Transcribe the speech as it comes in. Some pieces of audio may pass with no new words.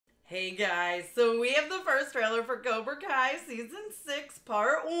Hey guys, so we have the first trailer for Cobra Kai Season 6,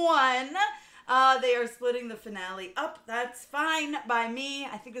 Part 1. They are splitting the finale up. That's fine by me.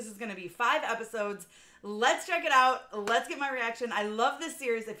 I think this is going to be 5 episodes. Let's check it out. Let's get my reaction. I love this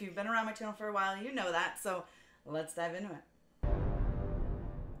series. If you've been around my channel for a while, you know that. So let's dive into it.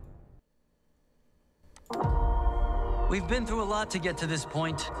 We've been through a lot to get to this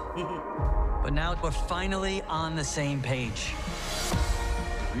point, but now we're finally on the same page.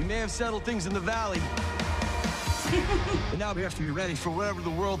 We may have settled things in the valley, but now we have to be ready for whatever the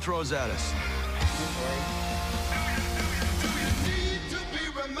world throws at us.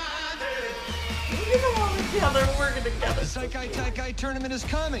 They're working together. The Saikai tournament is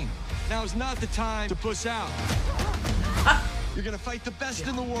coming. Now is not the time to push out. You're gonna fight the best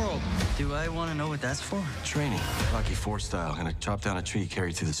in the world. Do I want to know what that's for? Training, Rocky IV style. Gonna chop down a tree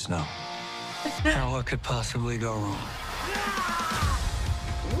carried through the snow. Now what could possibly go wrong?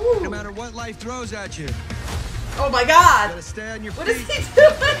 Ooh. No matter what life throws at you. Oh my God! You gotta stay on your feet. What is he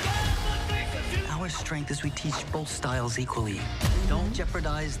doing? Our strength is we teach both styles equally. Don't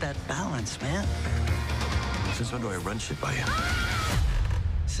jeopardize that balance, man. Since when do I run shit by you?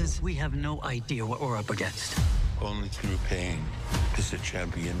 Since we have no idea what we're up against. Only through pain does a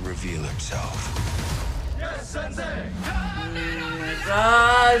champion reveal himself. Yes, Sensei! Oh my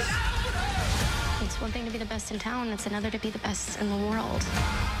gosh! It's one thing to be the best in town, it's another to be the best in the world.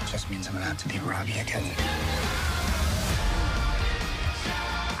 It just means I'm gonna have to beat Robbie again.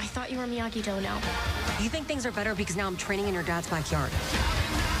 I thought you were Miyagi-Do now. You think things are better because now I'm training in your dad's backyard? I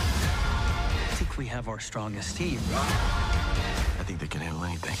think we have our strongest team. I think they can handle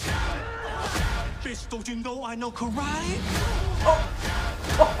anything. Bitch, don't you know I know karate?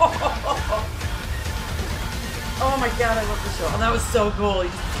 Oh my God, I love the show. Oh, that was so cool. He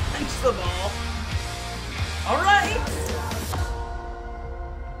just punched the ball. All right.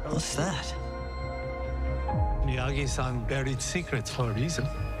 What's that? Miyagi-san buried secrets for a reason.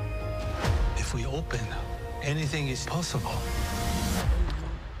 If we open, anything is possible.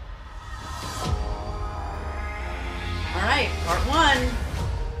 All right, Part 1.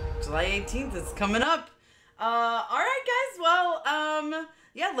 July 18th is coming up. All right, guys. Well,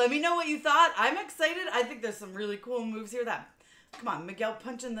 yeah, let me know what you thought. I'm excited. I think there's some really cool moves here. Come on, Miguel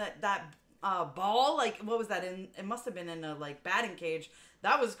punching that ball. Like, what was that in? It must have been in a, like, batting cage.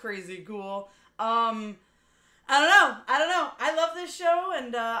 That was crazy cool. I don't know. I love this show,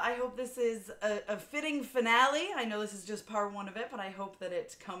 and I hope this is a fitting finale. I know this is just part 1 of it, but I hope that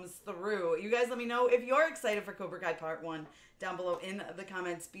it comes through. You guys let me know if you're excited for Cobra Kai Part 1 down below in the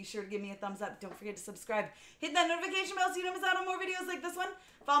comments. Be sure to give me a thumbs up. Don't forget to subscribe. Hit that notification bell so you don't miss out on more videos like this one.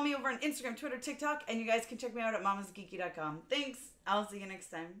 Follow me over on Instagram, Twitter, TikTok, and you guys can check me out at MamasGeeky.com. Thanks. I'll see you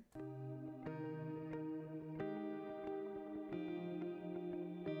next time.